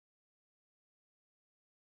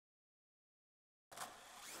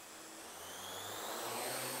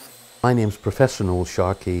My name's Professor Noel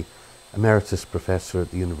Sharkey, Emeritus Professor at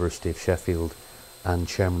the University of Sheffield and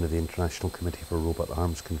Chairman of the International Committee for Robot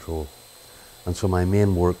Arms Control. And so my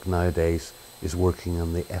main work nowadays is working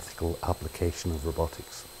on the ethical application of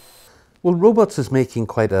robotics. Well, robots is making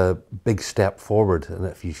quite a big step forward, and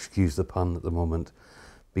if you excuse the pun at the moment,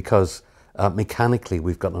 because mechanically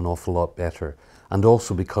we've gotten an awful lot better, and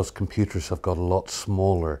also because computers have got a lot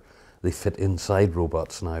smaller. They fit inside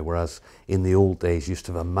robots now, whereas in the old days you used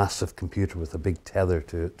to have a massive computer with a big tether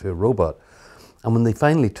to a robot. And when they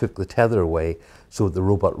finally took the tether away so that the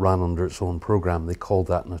robot ran under its own program, they called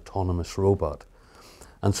that an autonomous robot.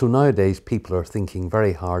 And so nowadays people are thinking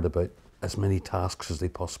very hard about as many tasks as they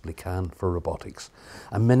possibly can for robotics.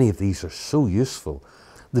 And many of these are so useful.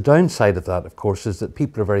 The downside of that, of course, is that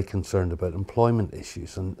people are very concerned about employment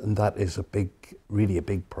issues, and that is really a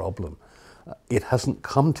big problem. It hasn't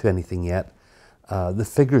come to anything yet. The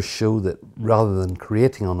figures show that rather than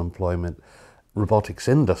creating unemployment, robotics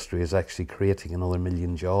industry is actually creating another 1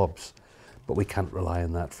 million jobs. But we can't rely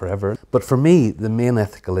on that forever. But for me, the main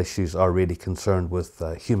ethical issues are really concerned with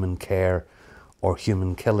human care or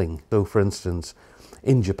human killing. So for instance,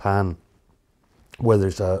 in Japan, where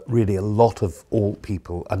there's really a lot of old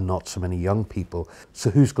people and not so many young people, so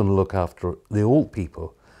who's going to look after the old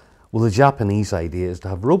people? Well, the Japanese idea is to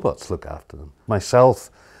have robots look after them. Myself,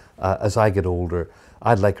 as I get older,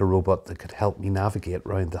 I'd like a robot that could help me navigate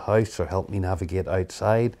around the house or help me navigate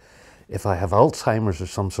outside. If I have Alzheimer's or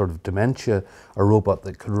some sort of dementia, a robot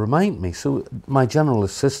that could remind me. So my general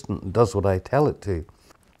assistant does what I tell it to.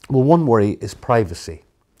 Well, one worry is privacy.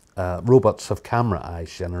 Robots have camera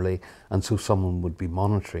eyes generally, and so someone would be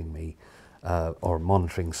monitoring me or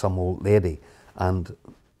monitoring some old lady. And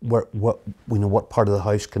what part of the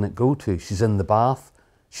house can it go to? She's in the bath,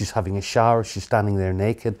 she's having a shower, she's standing there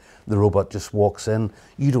naked, the robot just walks in.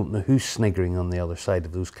 You don't know who's sniggering on the other side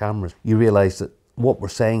of those cameras. You realise that what we're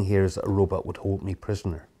saying here is that a robot would hold me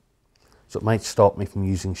prisoner. So it might stop me from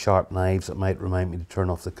using sharp knives, it might remind me to turn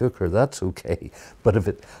off the cooker, that's okay. But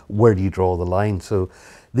where do you draw the line? So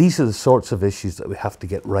these are the sorts of issues that we have to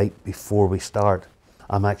get right before we start.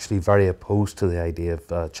 I'm actually very opposed to the idea of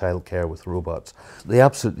childcare with robots. They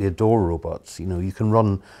absolutely adore robots. You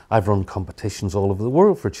know, I've run competitions all over the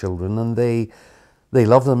world for children, and they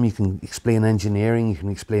love them. You can explain engineering, you can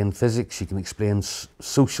explain physics, you can explain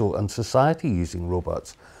social and society using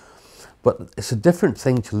robots. But it's a different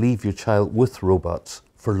thing to leave your child with robots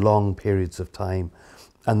for long periods of time.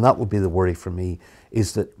 And that would be the worry for me,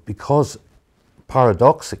 is that because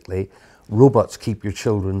paradoxically, robots keep your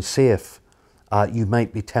children safe, you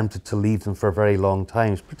might be tempted to leave them for very long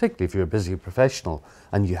times, particularly if you're a busy professional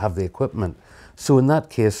and you have the equipment. So in that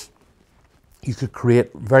case, you could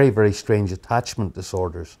create very, very strange attachment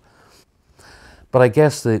disorders. But I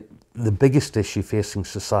guess the biggest issue facing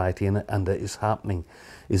society, and it is happening,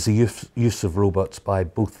 is the use of robots by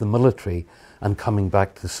both the military and coming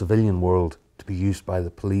back to the civilian world to be used by the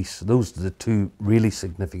police. Those are the two really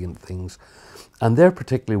significant things. And they're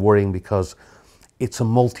particularly worrying because it's a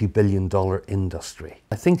multi-billion-dollar industry.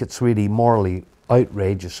 I think it's really morally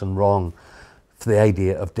outrageous and wrong for the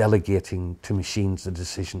idea of delegating to machines the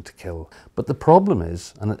decision to kill. But the problem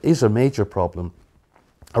is, and it is a major problem,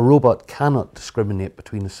 a robot cannot discriminate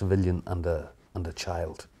between a civilian and a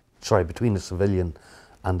child. Sorry, between a civilian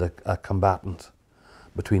and a combatant.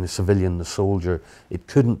 Between a civilian and a soldier. It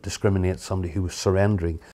couldn't discriminate somebody who was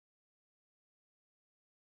surrendering.